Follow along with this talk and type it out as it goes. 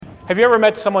Have you ever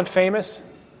met someone famous?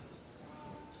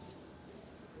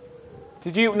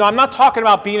 No, I'm not talking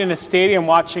about being in a stadium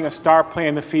watching a star play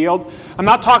in the field. I'm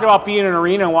not talking about being in an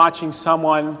arena and watching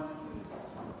someone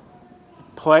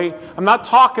play. I'm not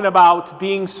talking about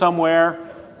being somewhere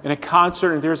in a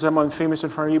concert and there's someone famous in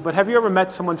front of you. But have you ever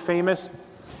met someone famous?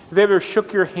 Have they ever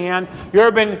shook your hand? You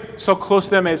ever been so close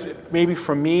to them as maybe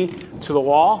from me to the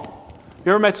wall?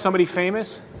 You ever met somebody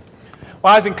famous?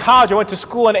 When I was in college, I went to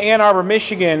school in Ann Arbor,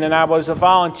 Michigan, and I was a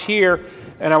volunteer,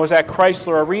 and I was at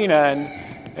Chrysler Arena,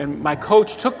 and my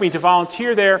coach took me to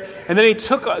volunteer there, and then he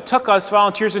took us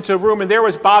volunteers into a room, and there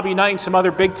was Bobby Knight and some other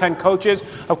Big Ten coaches.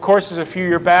 Of course, it was a few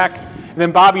years back. And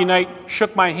then Bobby Knight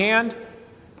shook my hand,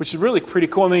 which is really pretty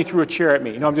cool, and then he threw a chair at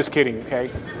me. No, I'm just kidding, okay?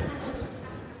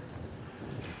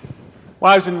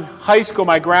 When I was in high school,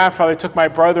 my grandfather took my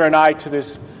brother and I to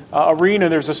this arena.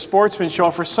 There's a sportsman show,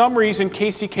 and for some reason,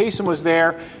 Casey Kasem was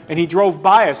there, and he drove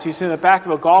by us. He was in the back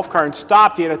of a golf cart and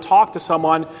stopped. He had to talk to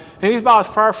someone, and he was about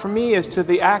as far from me as to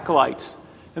the acolytes.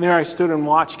 And there I stood and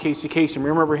watched Casey Kasem.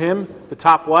 Remember him? The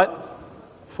top what?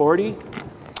 40?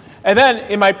 And then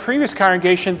in my previous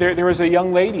congregation, there was a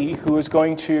young lady who was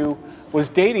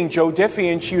dating Joe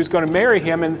Diffie, and she was going to marry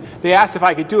him, and they asked if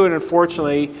I could do it.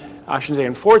 Unfortunately, I shouldn't say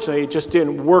unfortunately, it just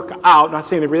didn't work out. I'm not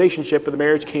saying the relationship, but the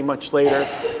marriage came much later,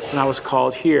 and I was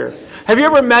called here. Have you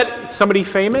ever met somebody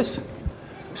famous?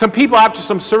 Some people after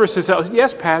some services said,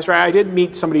 yes, Pastor, I did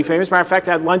meet somebody famous. Matter of fact,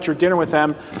 I had lunch or dinner with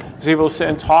them. I was able to sit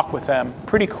and talk with them.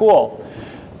 Pretty cool.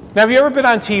 Now, have you ever been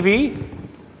on TV?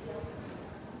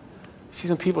 I see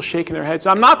some people shaking their heads.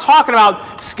 I'm not talking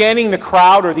about scanning the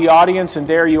crowd or the audience, and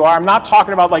there you are. I'm not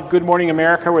talking about like Good Morning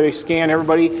America where they scan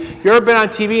everybody. You ever been on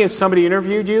TV and somebody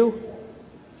interviewed you?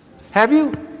 Have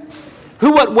you?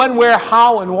 Who, what, when, where,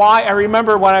 how, and why? I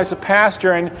remember when I was a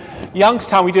pastor in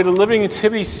Youngstown, we did a living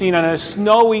nativity scene on a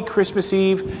snowy Christmas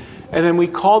Eve, and then we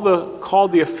called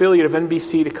the affiliate of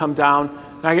NBC to come down,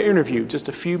 and I got interviewed, just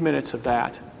a few minutes of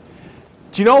that.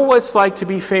 Do you know what it's like to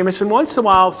be famous? And once in a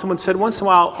while, someone said, once in a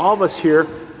while, all of us here,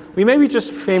 we may be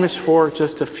just famous for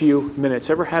just a few minutes.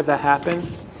 Ever had that happen?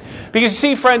 Because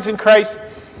you see, friends in Christ,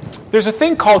 there's a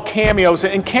thing called cameos.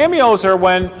 And cameos are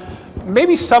when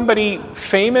maybe somebody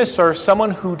famous or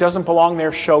someone who doesn't belong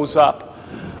there shows up.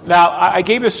 Now, I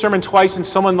gave this sermon twice, and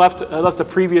someone left the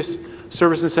previous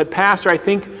service and said, Pastor, I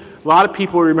think a lot of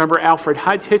people remember Alfred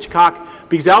Hitchcock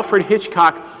because Alfred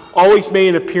Hitchcock always made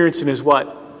an appearance in his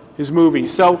what? His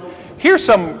movies. So here's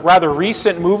some rather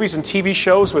recent movies and TV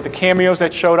shows with the cameos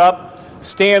that showed up.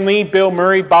 Stan Lee, Bill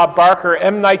Murray, Bob Barker,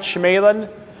 M. Night Shyamalan,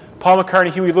 Paul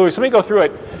McCartney, Huey Lewis. Let me go through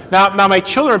it. Now my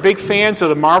children are big fans of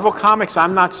the Marvel comics.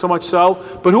 I'm not so much so.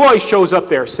 But who always shows up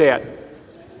there? Say it.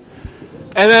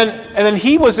 And then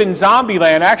he was in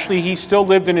Zombieland. Actually, he still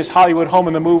lived in his Hollywood home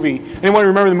in the movie. Anyone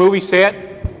remember the movie? Say it.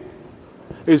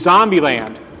 It was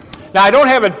Zombieland. Now, I don't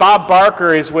have it. Bob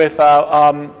Barker is with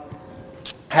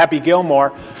Happy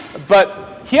Gilmore,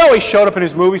 but he always showed up in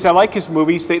his movies. I like his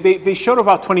movies. They showed up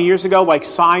about 20 years ago, like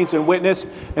Signs and Witness,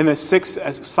 and the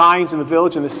Signs in the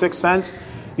Village and The Sixth Sense.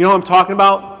 You know what I'm talking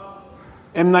about?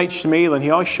 M. Night Shyamalan. He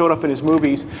always showed up in his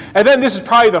movies. And then this is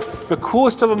probably the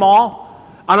coolest of them all.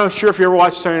 I'm not sure if you ever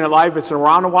watched Saturday Night Live. It's been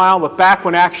around a while, but back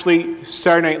when actually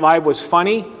Saturday Night Live was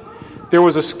funny, there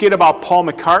was a skit about Paul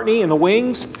McCartney and the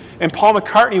Wings. And Paul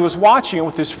McCartney was watching it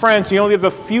with his friends. He only lived a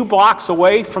few blocks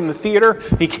away from the theater.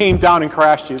 He came down and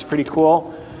crashed it. It was pretty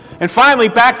cool. And finally,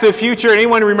 Back to the Future.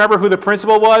 Anyone remember who the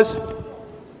principal was?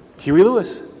 Huey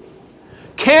Lewis.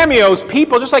 Cameos,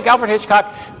 people, just like Alfred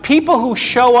Hitchcock, people who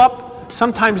show up,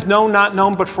 sometimes known, not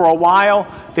known, but for a while,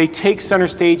 they take center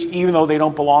stage even though they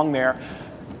don't belong there.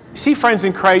 See, friends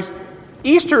in Christ,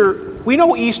 Easter, we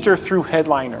know Easter through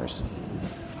headliners.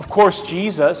 Of course,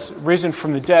 Jesus, risen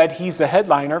from the dead, he's the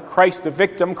headliner. Christ the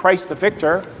victim, Christ the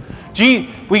victor.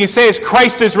 We can say, is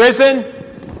Christ is risen?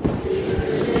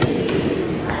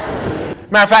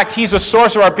 Matter of fact, he's the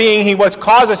source of our being. He what's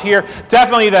caused us here,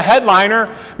 definitely the headliner.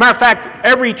 Matter of fact,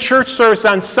 every church service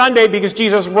on Sunday, because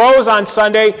Jesus rose on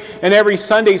Sunday, and every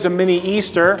Sunday is a mini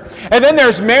Easter. And then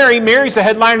there's Mary. Mary's the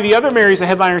headliner. The other Mary's the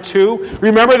headliner too.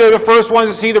 Remember, they're the first ones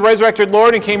to see the resurrected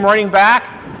Lord and came running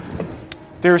back.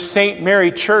 There's St.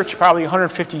 Mary Church, probably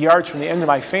 150 yards from the end of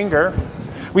my finger.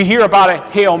 We hear about a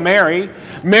Hail Mary.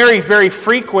 Mary, very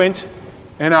frequent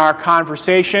in our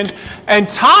conversations. And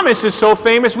Thomas is so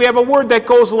famous, we have a word that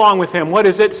goes along with him. What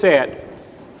does it say?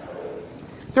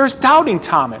 There's Doubting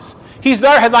Thomas. He's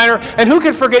their headliner. And who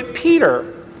can forget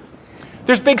Peter?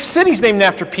 There's big cities named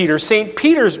after Peter, St.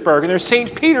 Petersburg, and there's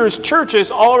St. Peter's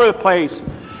churches all over the place.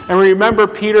 And we remember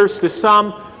Peter's, to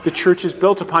some, the church is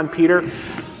built upon Peter.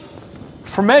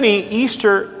 For many,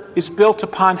 Easter is built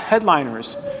upon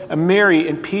headliners, Mary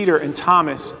and Peter and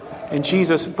Thomas and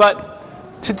Jesus.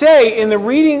 But today, in the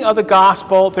reading of the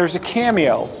gospel, there's a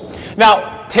cameo.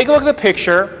 Now, take a look at the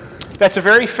picture. That's a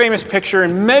very famous picture.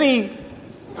 In many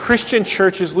Christian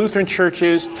churches, Lutheran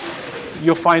churches,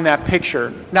 you'll find that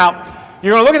picture. Now,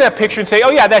 you're going to look at that picture and say,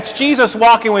 oh yeah, that's Jesus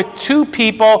walking with two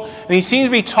people, and he seems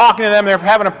to be talking to them. They're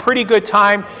having a pretty good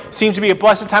time. Seems to be a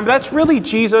blessed time. But that's really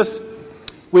Jesus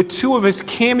with two of his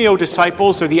cameo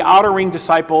disciples, or the outer ring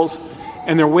disciples,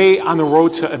 and their way on the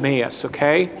road to Emmaus,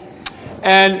 okay?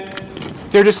 And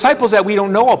they're disciples that we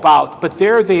don't know about, but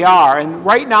there they are. And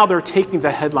right now they're taking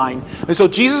the headline. And so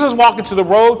Jesus is walking to the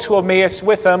road to Emmaus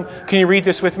with them. Can you read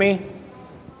this with me?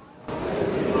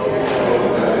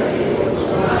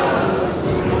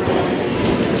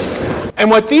 And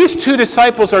what these two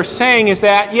disciples are saying is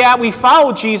that, yeah, we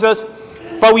followed Jesus,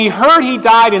 but we heard he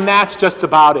died, and that's just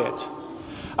about it.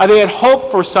 They had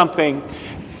hope for something.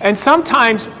 And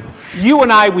sometimes you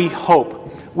and I, we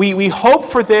hope. We hope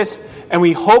for this, and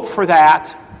we hope for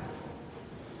that,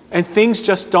 and things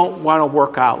just don't want to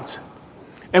work out.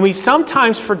 And we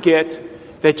sometimes forget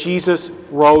that Jesus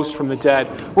rose from the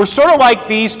dead. We're sort of like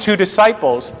these two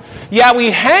disciples. Yeah, we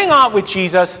hang out with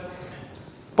Jesus,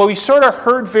 but we sort of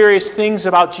heard various things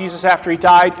about Jesus after he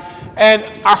died, and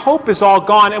our hope is all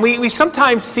gone. And we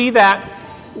sometimes see that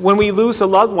when we lose a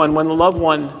loved one, when the loved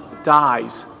one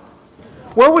dies.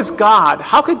 Where was God?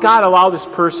 How could God allow this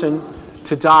person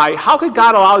to die? How could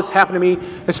God allow this to happen to me,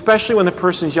 especially when the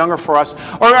person's younger for us?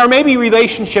 Or maybe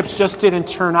relationships just didn't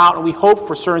turn out, and we hope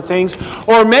for certain things.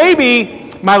 Or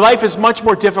maybe my life is much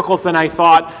more difficult than I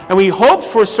thought, and we hope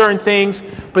for certain things,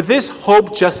 but this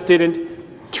hope just didn't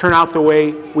turn out the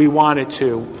way we wanted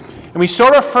to. And we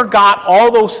sort of forgot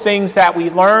all those things that we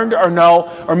learned or know,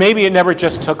 or maybe it never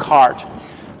just took heart.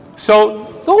 So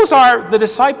those are the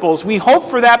disciples. We hope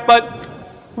for that, but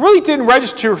really didn't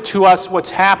register to us what's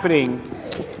happening.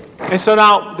 And so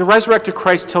now the resurrected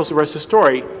Christ tells the rest of the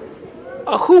story.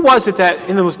 Who was it that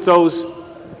in those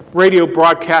radio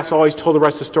broadcasts always told the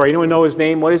rest of the story? Anyone know his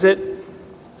name? What is it?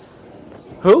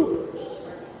 Who?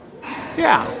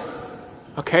 Yeah.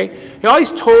 Okay? He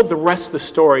always told the rest of the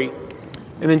story.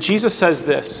 And then Jesus says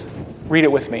this. Read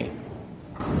it with me.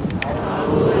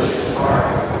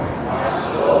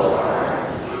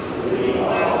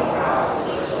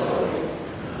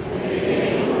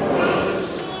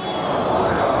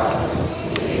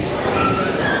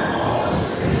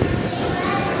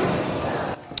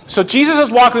 So Jesus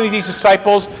is walking with these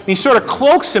disciples, and he sort of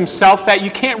cloaks himself that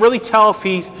you can't really tell if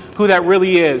he's who that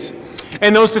really is.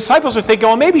 And those disciples are thinking,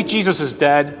 well, maybe Jesus is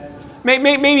dead.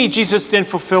 Maybe Jesus didn't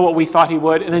fulfill what we thought he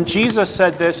would. And then Jesus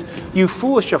said this, you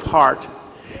foolish of heart.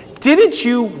 Didn't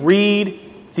you read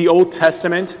the Old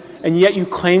Testament, and yet you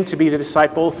claim to be the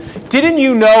disciple? Didn't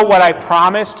you know what I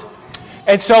promised?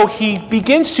 And so he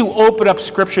begins to open up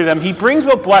Scripture to them. He brings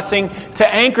them a blessing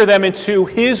to anchor them into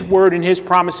his word and his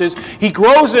promises. He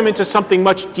grows them into something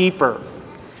much deeper.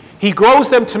 He grows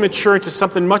them to mature into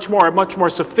something much more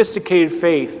sophisticated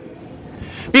faith.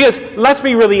 Because let's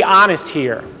be really honest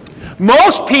here.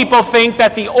 Most people think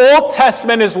that the Old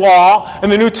Testament is law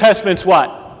and the New Testament's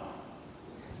what?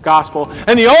 Gospel.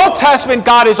 And the Old Testament,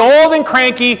 God is old and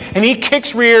cranky and he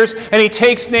kicks rears and he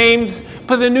takes names.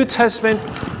 But the New Testament,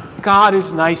 God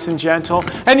is nice and gentle.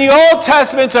 And the Old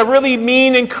Testament's a really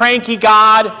mean and cranky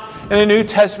God. And the New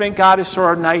Testament, God is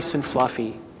sort of nice and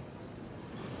fluffy.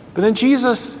 But then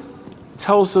Jesus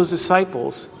tells those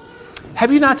disciples,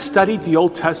 have you not studied the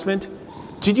Old Testament?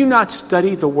 Did you not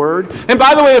study the Word? And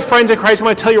by the way, friends in Christ, I'm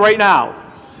going to tell you right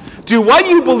now, do what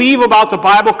you believe about the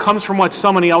Bible comes from what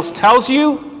somebody else tells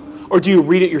you, or do you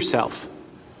read it yourself?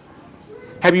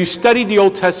 Have you studied the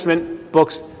Old Testament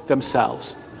books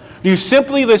themselves? Do you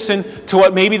simply listen to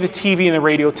what maybe the TV and the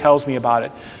radio tells me about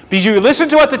it? Because you listen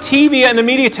to what the TV and the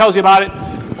media tells you about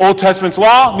it, Old Testament's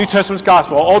law, New Testament's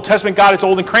gospel. Old Testament God is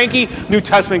old and cranky, New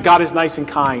Testament God is nice and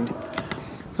kind.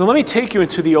 So let me take you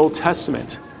into the Old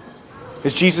Testament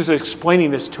as Jesus is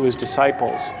explaining this to his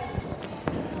disciples.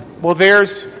 Well,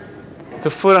 there's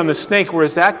the foot on the snake. Where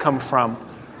does that come from?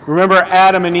 Remember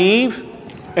Adam and Eve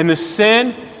and the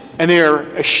sin, and they're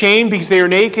ashamed because they are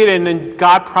naked, and then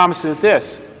God promises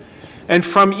this. And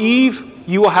from Eve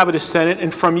you will have a descendant,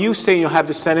 and from you, Satan, you'll have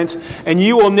descendants, and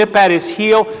you will nip at his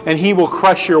heel, and he will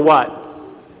crush your what?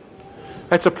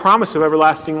 That's a promise of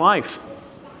everlasting life.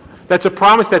 That's a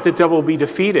promise that the devil will be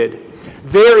defeated.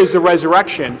 There is the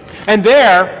resurrection. And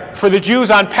there, for the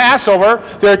Jews on Passover,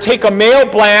 they're to take a male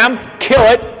lamb, kill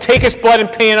it, take its blood and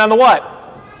paint it on the what?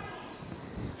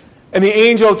 And the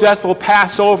angel of death will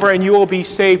pass over, and you will be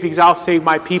saved because I'll save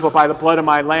my people by the blood of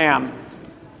my lamb.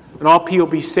 and all people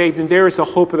will be saved. And there is the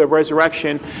hope of the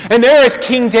resurrection. And there is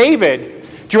King David.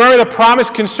 Do you remember the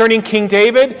promise concerning King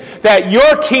David? That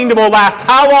your kingdom will last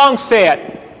how long? Say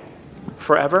it.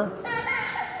 Forever.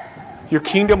 Your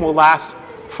kingdom will last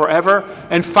forever.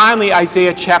 And finally,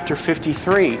 Isaiah chapter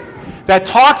 53. That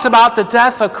talks about the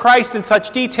death of Christ in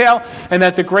such detail, and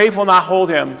that the grave will not hold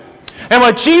him. And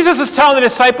what Jesus is telling the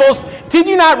disciples, did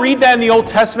you not read that in the Old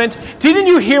Testament? Didn't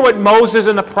you hear what Moses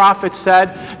and the prophets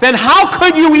said? Then how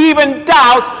could you even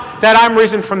doubt that I'm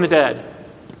risen from the dead?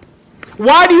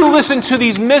 Why do you listen to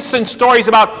these myths and stories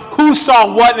about who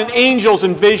saw what and angels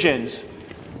and visions?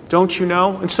 Don't you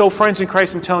know? And so, friends in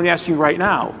Christ, I'm asking you right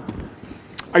now,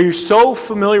 are you so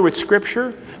familiar with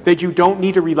Scripture that you don't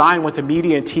need to rely on what the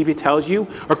media and TV tells you?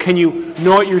 Or can you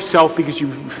know it yourself because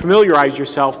you familiarize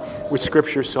yourself with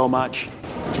Scripture so much?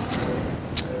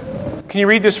 Can you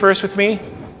read this verse with me?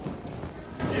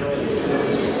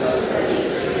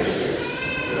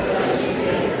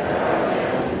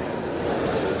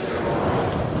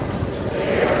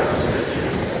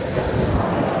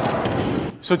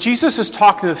 So Jesus is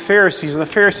talking to the Pharisees, and the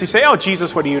Pharisees say, "Oh,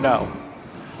 Jesus, what do you know?"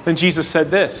 Then Jesus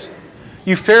said this,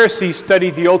 "You Pharisees study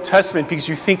the Old Testament because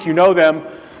you think you know them,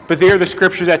 but they are the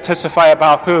Scriptures that testify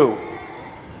about who?"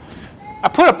 I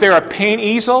put up there a paint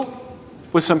easel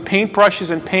with some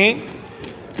paintbrushes and paint.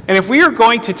 And if we are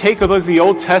going to take a look at the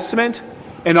Old Testament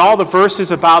and all the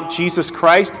verses about Jesus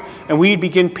Christ, and we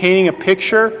begin painting a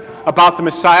picture about the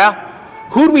Messiah,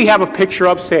 who do we have a picture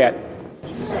of? Say it.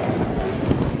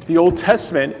 The Old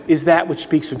Testament is that which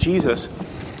speaks of Jesus.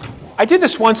 I did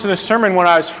this once in a sermon when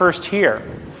I was first here.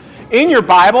 In your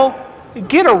Bible,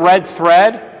 get a red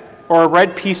thread or a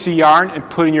red piece of yarn and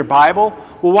put in your Bible.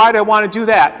 Well, why do I want to do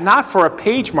that? Not for a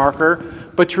page marker,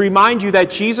 but to remind you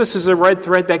that Jesus is a red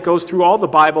thread that goes through all the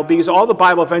Bible, because all the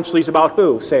Bible eventually is about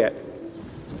who? Say it.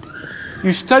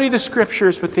 You study the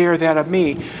Scriptures, but they are that of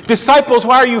me. Disciples,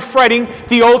 why are you fretting?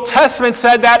 The Old Testament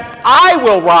said that I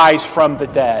will rise from the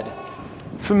dead.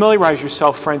 Familiarize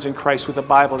yourself, friends in Christ, with the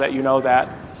Bible, that you know that.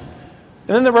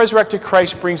 And then the resurrected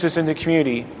Christ brings us into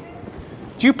community.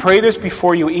 Do you pray this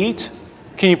before you eat?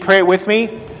 Can you pray it with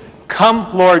me?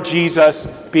 Come, Lord Jesus,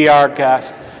 be our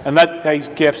guest, and let these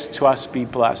gifts to us be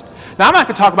blessed. Now, I'm not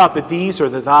going to talk about the these or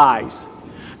the thys.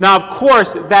 Now, of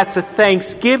course, that's a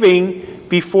thanksgiving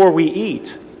before we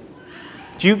eat.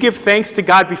 Do you give thanks to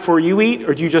God before you eat,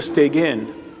 or do you just dig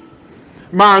in?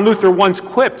 Martin Luther once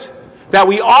quipped that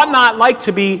we ought not like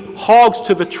to be hogs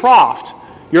to the trough.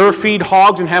 You ever feed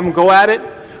hogs and have them go at it?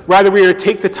 Rather, we are to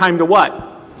take the time to what?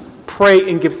 Pray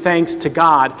and give thanks to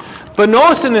God. But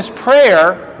notice in this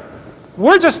prayer,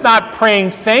 we're just not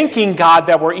praying thanking God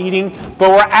that we're eating, but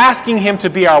we're asking Him to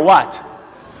be our what?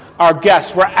 Our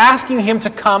guest. We're asking Him to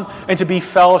come and to be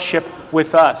fellowship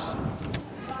with us.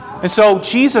 And so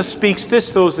Jesus speaks this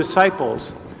to those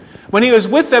disciples. When He was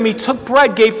with them, He took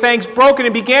bread, gave thanks, broke it,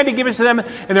 and began to give it to them,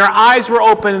 and their eyes were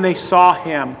open and they saw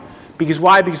Him. Because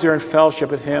why? Because they're in fellowship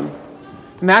with Him.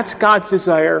 And that's God's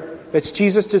desire. That's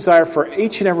Jesus' desire for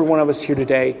each and every one of us here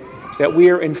today, that we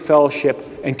are in fellowship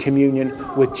and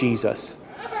communion with Jesus.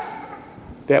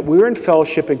 That we're in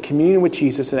fellowship and communion with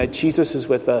Jesus, and that Jesus is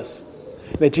with us.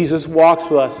 And that Jesus walks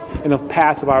with us in the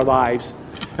paths of our lives.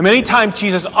 And many times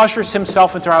Jesus ushers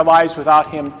Himself into our lives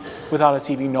without us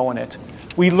even knowing it.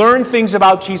 We learn things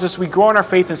about Jesus, we grow in our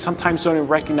faith, and sometimes don't even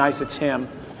recognize it's Him.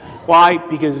 Why?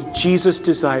 Because Jesus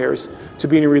desires to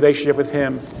be in a relationship with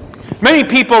Him. Many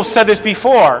people have said this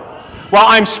before. Well,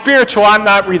 I'm spiritual, I'm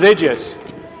not religious.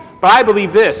 But I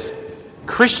believe this.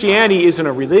 Christianity isn't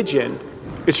a religion.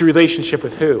 It's a relationship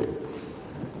with who?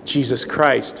 Jesus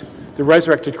Christ, the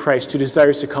resurrected Christ, who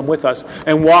desires to come with us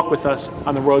and walk with us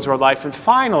on the roads of our life. And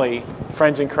finally,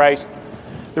 friends in Christ,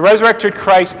 the resurrected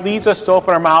Christ leads us to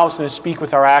open our mouths and to speak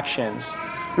with our actions.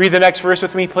 Read the next verse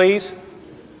with me, please.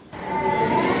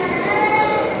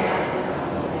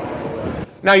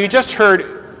 Now, you just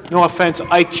heard, no offense,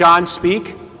 Ike John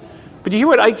speak. But you hear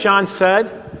what Ike John said?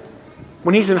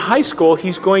 When he's in high school,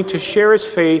 he's going to share his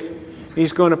faith, and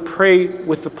he's going to pray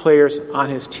with the players on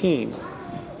his team.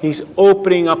 He's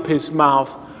opening up his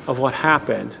mouth of what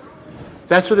happened.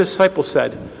 That's what the disciples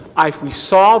said. We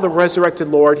saw the resurrected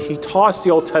Lord. He taught us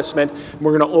the Old Testament, and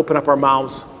we're going to open up our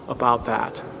mouths about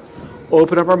that.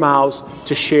 Open up our mouths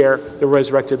to share the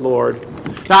resurrected Lord.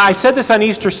 Now, I said this on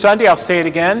Easter Sunday. I'll say it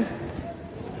again.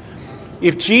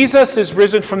 If Jesus is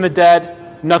risen from the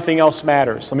dead, nothing else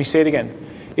matters. Let me say it again.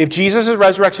 If Jesus is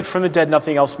resurrected from the dead,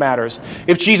 nothing else matters.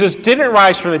 If Jesus didn't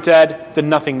rise from the dead, then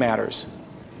nothing matters.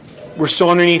 We're still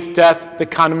underneath death, the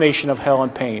condemnation of hell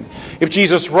and pain. If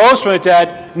Jesus rose from the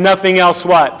dead, nothing else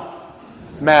what?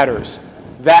 Matters.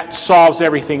 That solves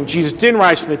everything. Jesus didn't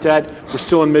rise from the dead. We're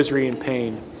still in misery and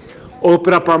pain.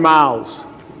 Open up our mouths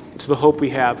to the hope we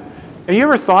have. And you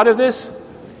ever thought of this?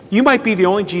 You might be the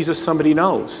only Jesus somebody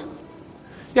knows.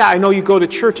 Yeah, I know you go to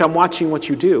church. I'm watching what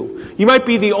you do. You might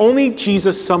be the only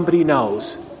Jesus somebody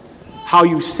knows. How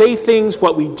you say things,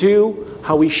 what we do,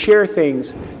 how we share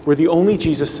things. We're the only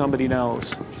Jesus somebody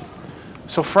knows.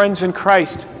 So friends in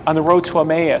Christ, on the road to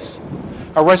Emmaus,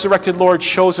 our resurrected Lord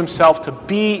shows himself to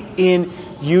be in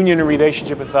union and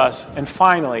relationship with us. And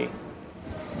finally,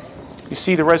 you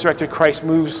see the resurrected Christ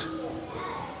moves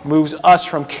us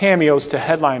from cameos to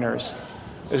headliners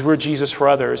as we're Jesus for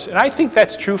others. And I think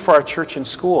that's true for our church and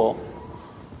school.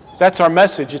 That's our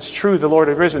message. It's true, the Lord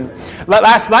had risen.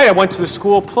 Last night I went to the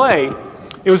school play.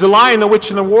 It was The Lion, the Witch,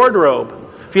 and the Wardrobe.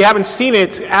 If you haven't seen it,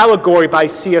 it's allegory by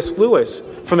C.S. Lewis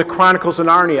from the Chronicles of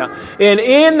Narnia. And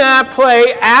in that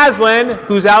play, Aslan,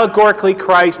 who's allegorically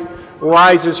Christ,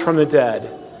 rises from the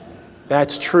dead.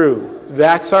 That's true.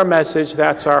 That's our message.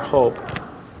 That's our hope.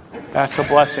 That's a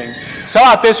blessing. So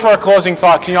how about this for a closing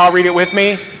thought? Can you all read it with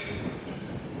me?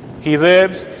 He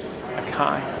lives a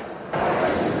kind.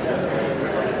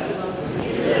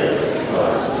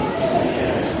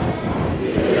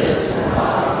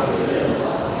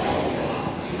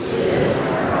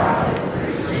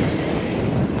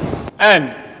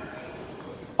 And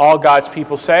all God's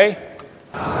people say,